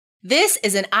This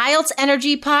is an IELTS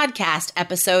Energy Podcast,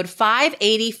 episode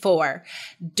 584.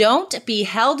 Don't be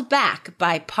held back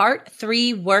by Part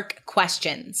 3 work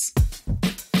questions.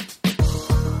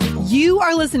 You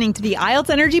are listening to the IELTS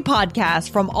Energy Podcast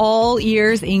from All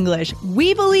Ears English.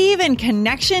 We believe in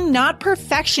connection, not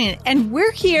perfection, and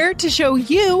we're here to show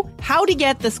you how to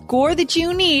get the score that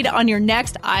you need on your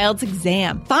next IELTS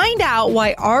exam. Find out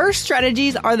why our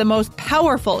strategies are the most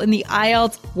powerful in the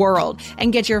IELTS world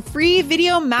and get your free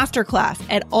video masterclass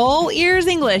at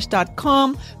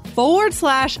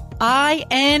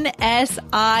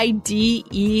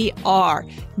allearsenglish.com/INSIDER.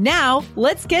 Now,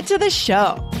 let's get to the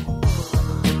show.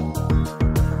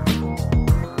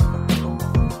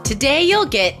 Today you'll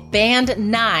get Band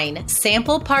 9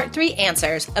 sample Part 3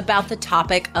 answers about the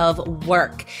topic of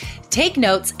work. Take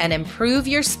notes and improve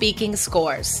your speaking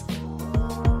scores.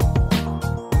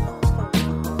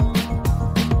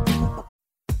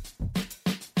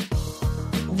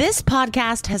 This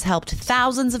podcast has helped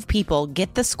thousands of people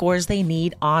get the scores they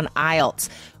need on IELTS.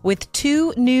 With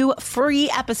 2 new free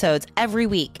episodes every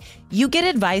week, you get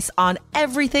advice on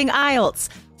everything IELTS,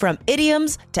 from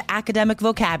idioms to academic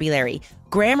vocabulary,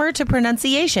 grammar to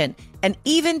pronunciation, and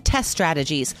even test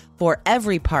strategies for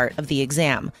every part of the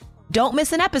exam. Don't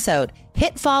miss an episode.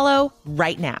 Hit follow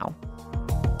right now.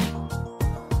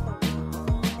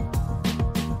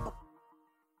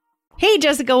 Hey,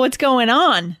 Jessica, what's going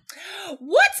on?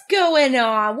 What's going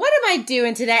on? What am I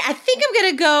doing today? I think I'm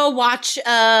going to go watch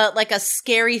like a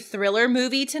scary thriller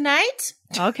movie tonight.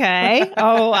 Okay.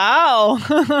 Oh, wow.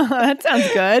 That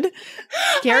sounds good.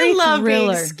 Scary I love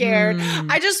thriller. being scared.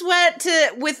 I just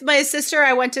with my sister,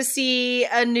 I went to see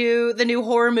the new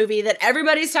horror movie that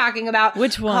everybody's talking about.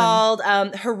 Which one? Called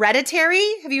Hereditary.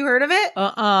 Have you heard of it?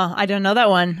 I don't know that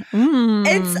one.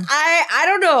 I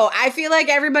don't know. I feel like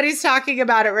everybody's talking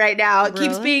about it right now. It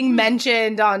keeps being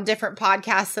mentioned on different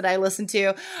podcasts that I listen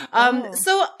to. So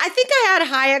I think I had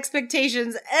high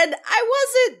expectations and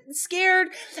I wasn't scared.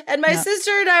 And my sister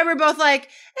and I were both like,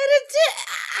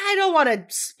 I don't want to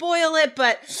spoil it,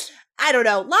 but I don't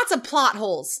know. Lots of plot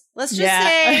holes. Let's just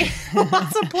say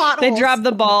lots of plot holes. They dropped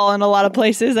the ball in a lot of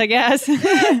places, I guess.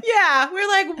 Yeah. We're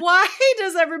like, why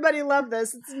does everybody love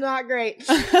this? It's not great.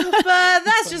 But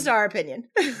that's just our opinion.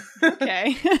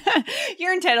 Okay.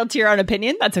 You're entitled to your own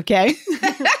opinion. That's okay.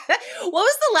 What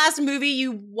was the last movie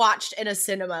you watched in a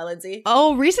cinema, Lindsay?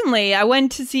 Oh, recently I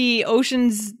went to see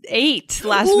Ocean's 8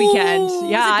 last weekend.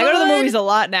 Yeah, I go to the movies a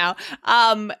lot now.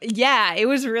 Yeah, it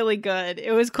was really good.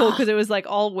 It was cool because it was like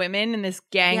all women in this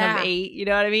gang of 8, you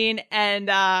know what I mean? And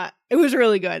it was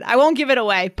really good. I won't give it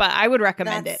away, but I would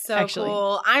recommend it. So actually.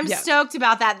 Cool. I'm stoked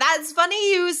about that. That's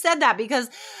funny you said that because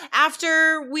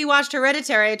after we watched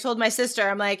Hereditary, I told my sister,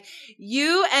 I'm like,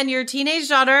 you and your teenage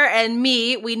daughter and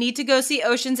me, we need to go see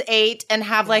Ocean's 8 and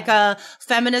have like a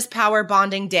feminist power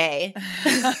bonding day.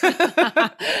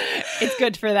 It's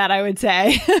good for that, I would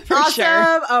say. For awesome.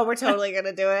 Sure. Oh, we're totally going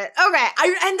to do it. Okay.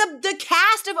 And the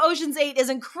cast of Ocean's 8 is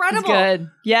incredible. It's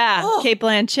good. Yeah. Oh. Kate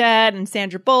Blanchett and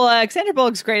Sandra Bullock. Sandra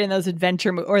Bullock's great in those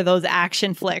adventure or those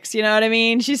action flicks. You know what I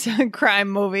mean? She's in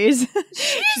crime movies.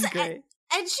 She's great.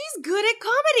 And she's good at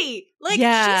comedy. Like, she's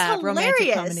hilarious.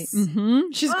 Romantic comedy.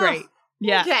 Mm-hmm. She's great.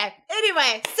 Yeah. Okay.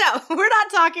 Anyway, so we're not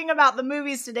talking about the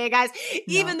movies today, guys,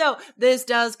 even though this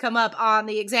does come up on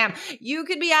the exam. You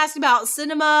could be asked about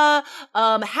cinema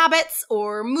habits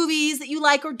or movies that you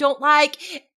like or don't like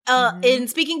in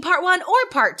speaking part 1 or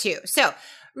part 2. So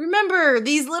remember,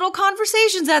 these little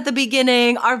conversations at the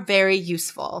beginning are very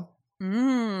useful.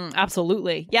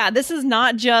 Absolutely. Yeah, this is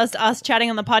not just us chatting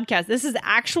on the podcast. This is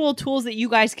actual tools that you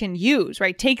guys can use,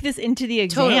 right? Take this into the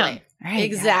exam. Totally. Right,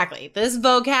 exactly. Yeah. This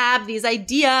vocab, these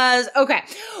ideas. Okay.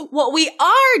 What we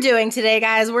are doing today,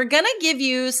 guys, we're going to give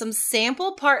you some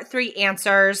sample part 3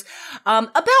 answers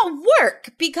about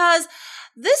work because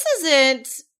this isn't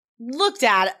looked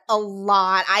at a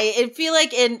lot. I feel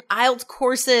like in IELTS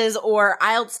courses or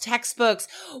IELTS textbooks,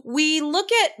 we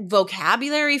look at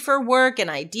vocabulary for work and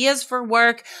ideas for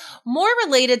work more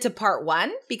related to part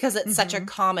 1 because it's such a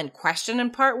common question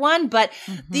in part 1. But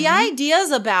the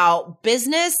ideas about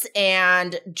business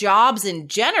and jobs in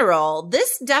general,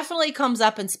 this definitely comes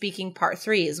up in speaking part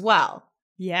 3 as well.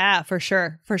 Yeah, for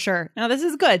sure. For sure. Now, this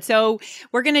is good. So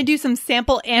we're going to do some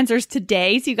sample answers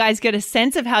today so you guys get a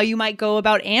sense of how you might go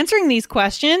about answering these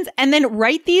questions and then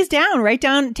write these down.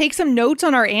 Take some notes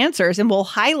on our answers and we'll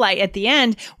highlight at the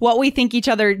end what we think each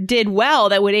other did well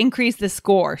that would increase the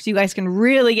score. So you guys can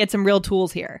really get some real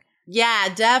tools here.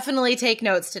 Yeah, definitely take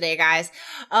notes today, guys.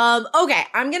 Okay,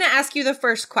 I'm going to ask you the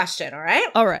first question, all right?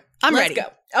 All right. I'm Let's ready. Go.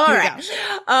 All right.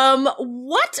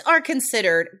 What are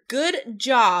considered good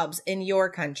jobs in your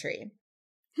country?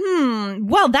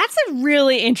 Well, that's a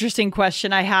really interesting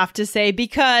question, I have to say,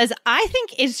 because I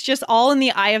think it's just all in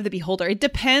the eye of the beholder. It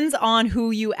depends on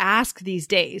who you ask these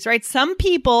days, right? Some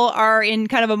people are in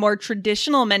kind of a more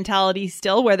traditional mentality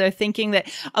still, where they're thinking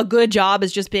that a good job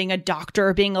is just being a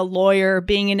doctor, being a lawyer,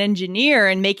 being an engineer,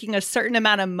 and making a certain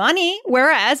amount of money.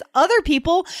 Whereas other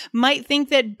people might think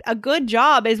that a good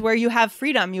job is where you have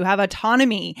freedom, you have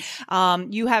autonomy,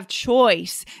 you have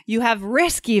choice, you have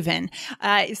risk even.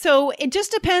 So it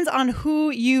just depends on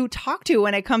who you talk to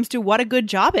when it comes to what a good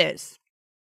job is.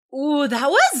 Ooh, that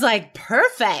was like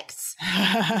perfect.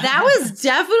 That was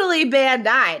definitely band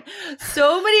 9.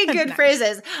 So many good Nice.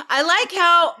 phrases. I like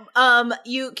how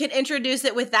you can introduce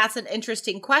it with that's an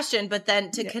interesting question, but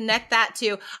then to connect that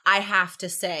to I have to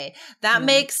say. That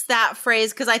makes that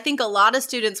phrase, because I think a lot of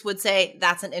students would say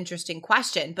that's an interesting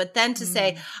question, but then to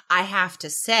say I have to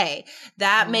say,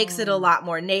 that makes it a lot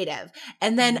more native.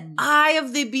 And then eye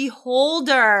of the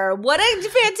beholder. What a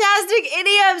fantastic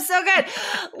idiom. So good.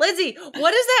 Lindsay,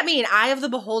 what does that mean? Eye of the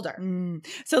beholder.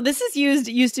 So this is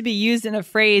used to be used in a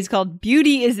phrase called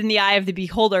beauty is in the eye of the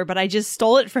beholder, but I just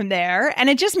stole it from there. And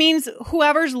it just means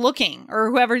whoever's looking or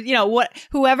whoever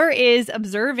is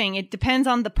observing. It depends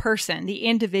on the person, the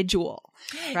individual,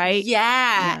 right?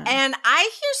 Yeah. And I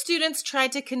hear students try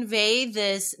to convey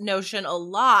this notion a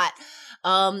lot.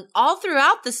 All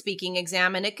throughout the speaking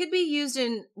exam, and it could be used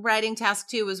in writing task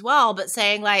 2 as well, but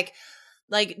saying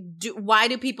why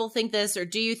do people think this, or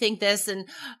do you think this? And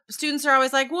students are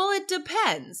always like, well, it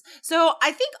depends. So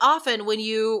I think often when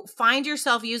you find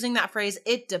yourself using that phrase,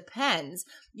 it depends,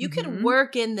 you can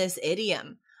work in this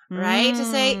idiom, right? To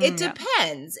say it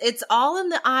depends. It's all in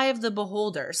the eye of the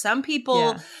beholder. Some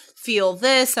people feel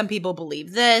this, some people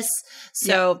believe this.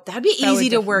 So that'd be easy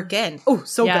to work in. Oh,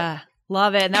 so good.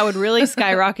 Love it. And that would really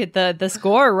skyrocket the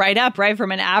score right up, right?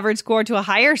 From an average score to a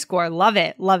higher score. Love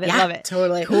it. Love it. Yeah, love it.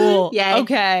 Totally. Cool. Yeah.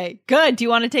 Okay. Good. Do you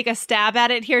want to take a stab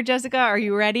at it here, Jessica? Are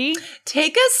you ready?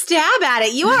 Take a stab at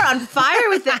it. You are on fire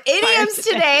with the idioms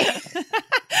today.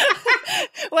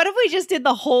 What if we just did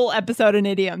the whole episode in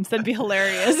idioms? That'd be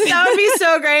hilarious. That would be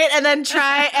so great. And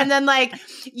then like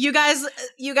you guys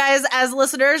as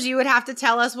listeners, you would have to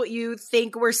tell us what you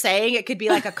think we're saying. It could be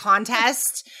like a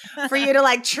contest for you to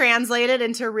like translate it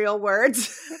into real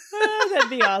words.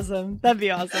 That'd be awesome. That'd be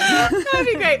awesome. That'd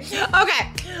be great.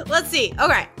 Okay, let's see.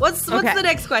 Okay, what's the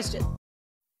next question?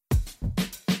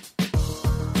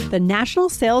 The national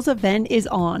sales event is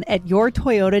on at your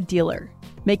Toyota dealer,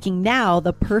 making now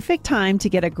the perfect time to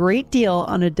get a great deal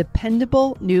on a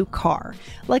dependable new car,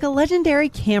 like a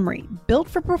legendary Camry, built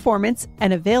for performance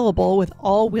and available with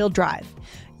all-wheel drive.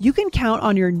 You can count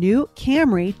on your new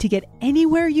Camry to get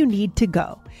anywhere you need to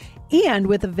go. And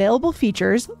with available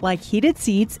features like heated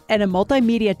seats and a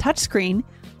multimedia touchscreen,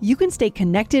 you can stay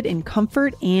connected in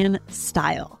comfort and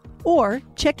style. Or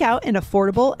check out an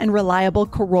affordable and reliable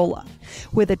Corolla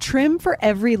with a trim for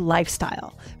every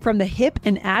lifestyle. From the hip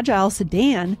and agile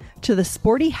sedan to the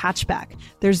sporty hatchback,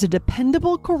 there's a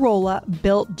dependable Corolla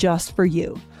built just for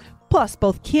you. Plus,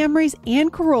 both Camrys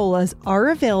and Corollas are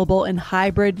available in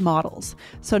hybrid models.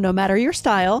 So no matter your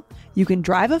style, you can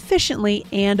drive efficiently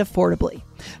and affordably.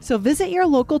 So visit your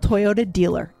local Toyota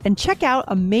dealer and check out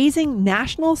amazing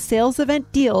national sales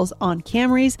event deals on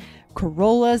Camrys,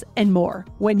 Corollas, and more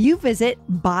when you visit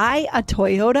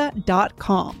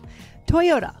buyatoyota.com.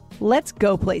 Toyota, let's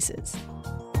go places.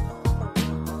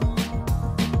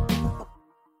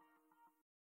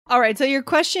 All right, so your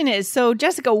question is, so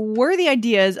Jessica, were the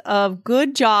ideas of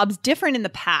good jobs different in the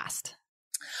past?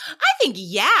 I think,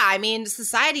 yeah. I mean,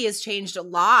 society has changed a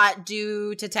lot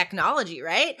due to technology,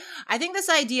 right? I think this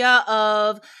idea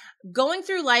of going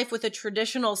through life with a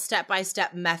traditional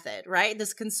step-by-step method, right?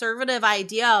 This conservative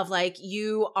idea of like,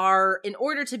 you are, in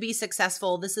order to be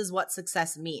successful, this is what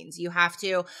success means. You have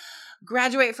to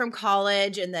graduate from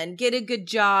college and then get a good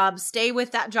job, stay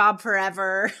with that job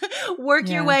forever, work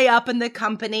your way up in the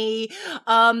company.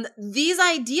 These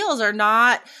ideals are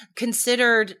not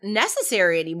considered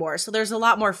necessary anymore. So there's a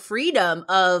lot more freedom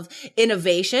of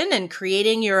innovation and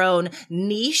creating your own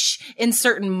niche in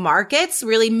certain markets,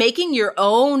 really making your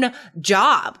own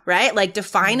job, right? Like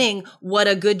defining what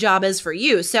a good job is for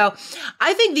you. So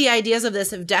I think the ideas of this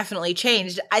have definitely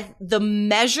changed. The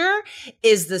measure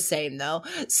is the same though.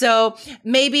 So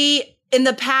maybe in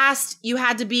the past, you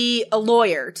had to be a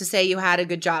lawyer to say you had a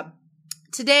good job.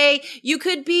 Today, you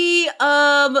could be,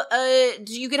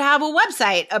 you could have a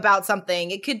website about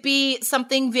something. It could be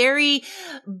something very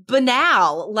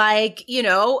banal, like,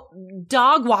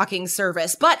 dog walking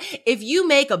service. But if you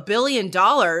make $1 billion,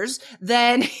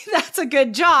 then that's a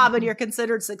good job and you're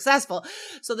considered successful.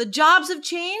 So the jobs have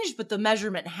changed, but the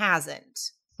measurement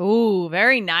hasn't. Ooh,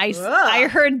 very nice. Ugh. I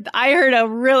heard a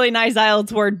really nice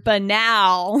IELTS word,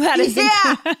 banal. That is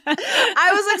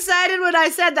I was excited when I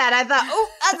said that. I thought, oh,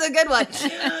 that's a good one.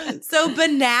 So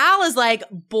banal is like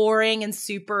boring and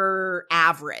super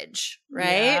average, right?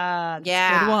 Yeah. That's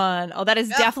a good one. Oh, that is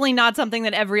definitely not something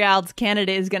that every IELTS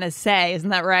candidate is going to say. Isn't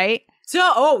that right?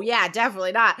 So,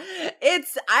 definitely not.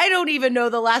 I don't even know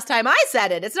the last time I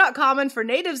said it. It's not common for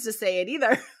natives to say it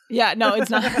either. Yeah, no, it's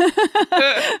not.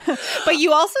 But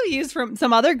you also use from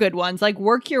some other good ones, like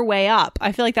work your way up.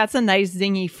 I feel like that's a nice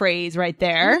zingy phrase right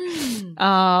there.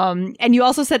 And you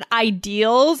also said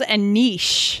ideals and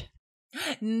niche.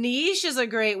 Niche is a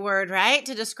great word, right?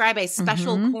 To describe a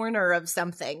special corner of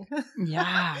something.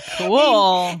 Yeah,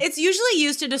 cool. It's usually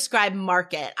used to describe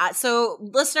market. So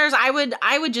listeners,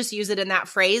 I would just use it in that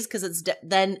phrase because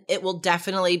then it will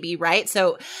definitely be right.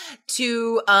 So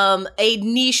to a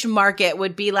niche market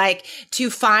would be like to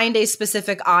find a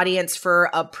specific audience for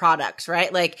a product,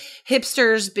 right? Like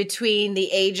hipsters between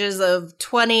the ages of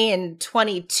 20 and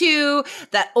 22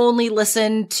 that only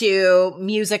listen to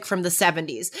music from the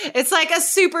 70s. It's like a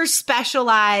super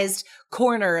specialized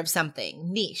corner of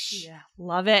something. Niche. Yeah.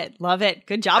 Love it. Love it.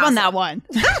 Good job on that one.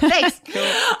 Thanks. Cool.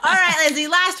 All right, Lindsay,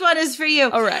 last one is for you.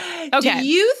 All right. Okay. Do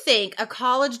you think a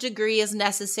college degree is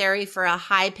necessary for a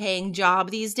high-paying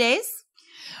job these days?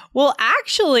 Well,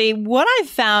 actually, what I've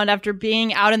found after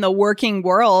being out in the working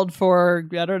world for,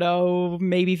 I don't know,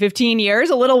 maybe 15 years,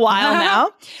 a little while now,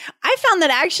 I found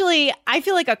that actually I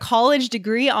feel like a college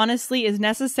degree, honestly, is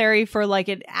necessary for like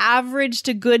an average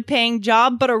to good paying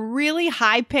job, but a really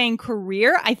high paying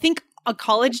career. I think a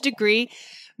college degree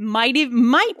might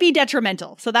be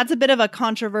detrimental. So that's a bit of a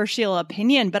controversial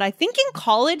opinion, but I think in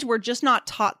college, we're just not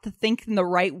taught to think in the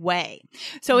right way.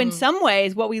 So in some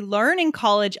ways, what we learn in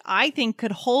college, I think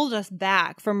could hold us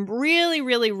back from really,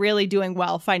 really, really doing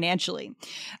well financially.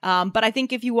 But I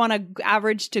think if you want an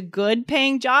average to good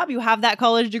paying job, you have that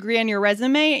college degree on your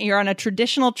resume, you're on a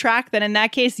traditional track, then in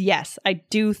that case, yes, I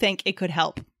do think it could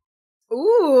help.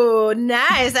 Ooh,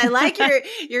 nice. I like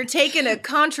you're taking a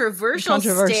controversial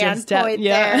standpoint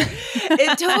there.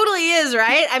 It totally is,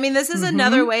 right? I mean, this is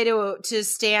another way to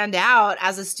stand out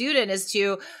as a student is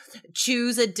to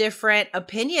choose a different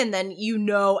opinion than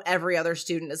every other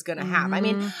student is going to have. I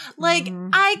mean,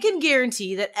 I can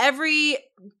guarantee that every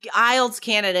IELTS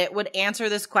candidate would answer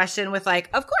this question with like,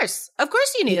 of course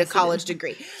you need a college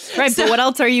degree. Right. So, but what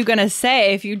else are you going to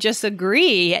say if you just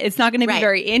agree? It's not going to be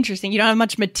very interesting. You don't have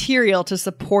much material to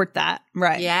support that.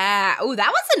 Right. Yeah. Oh,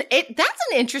 that's an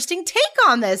interesting take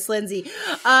on this, Lindsay.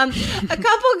 A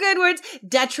couple good words.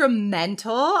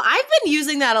 Detrimental. I've been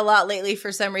using that a lot lately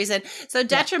for some reason. So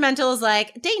detrimental is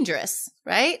like dangerous.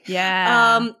 Right?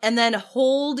 Yeah. And then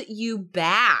hold you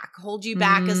back. Hold you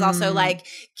back is also like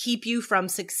keep you from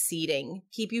succeeding,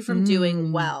 keep you from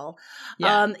doing well.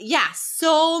 Yeah.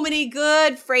 So many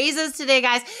good phrases today,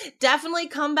 guys. Definitely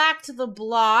come back to the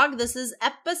blog. This is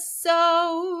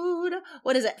episode,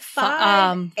 what is it?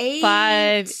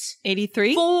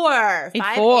 583?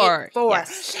 584.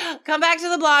 Yes. Come back to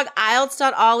the blog,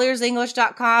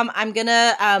 IELTS.allearsenglish.com. I'm going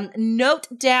to note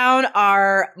down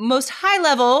our most high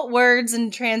level words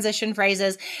and transition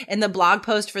phrases in the blog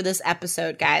post for this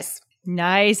episode, guys.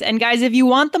 Nice. And guys, if you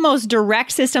want the most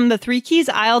direct system, the 3 Keys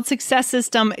IELTS Success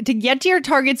System to get to your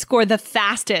target score the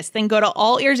fastest, then go to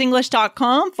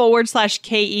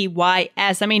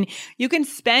allearsenglish.com/KEYS. I mean, you can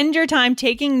spend your time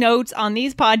taking notes on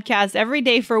these podcasts every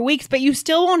day for weeks, but you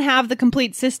still won't have the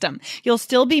complete system. You'll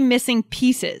still be missing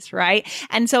pieces, right?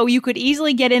 And so you could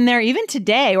easily get in there even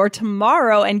today or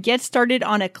tomorrow and get started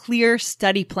on a clear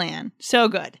study plan. So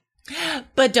good.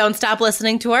 But don't stop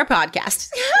listening to our podcast.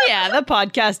 Yeah, the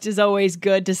podcast is always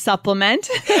good to supplement.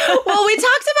 Well, we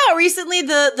talked about recently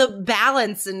the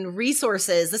balance and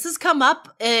resources. This has come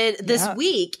up this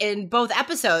week in both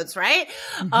episodes, right?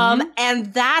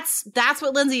 And that's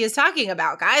what Lindsay is talking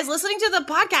about, guys. Listening to the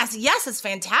podcast, yes, it's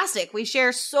fantastic. We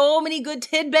share so many good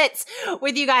tidbits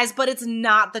with you guys, but it's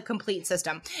not the complete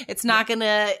system. It's not going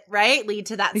to, lead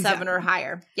to that 7 or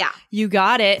higher. Yeah. You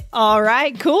got it. All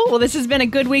right, cool. Well, this has been a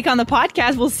good week on the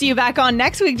podcast. We'll see you back on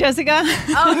next week, Jessica.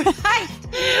 All right.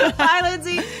 Bye,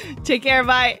 Lindsay. Take care.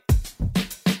 Bye.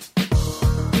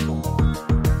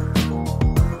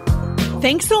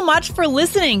 Thanks so much for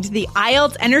listening to the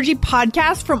IELTS Energy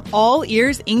Podcast from All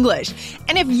Ears English.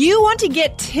 And if you want to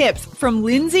get tips from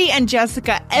Lindsay and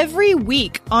Jessica every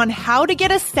week on how to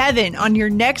get a 7 on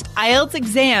your next IELTS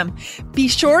exam, be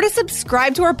sure to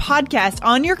subscribe to our podcast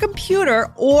on your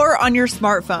computer or on your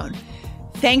smartphone.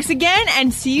 Thanks again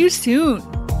and see you soon.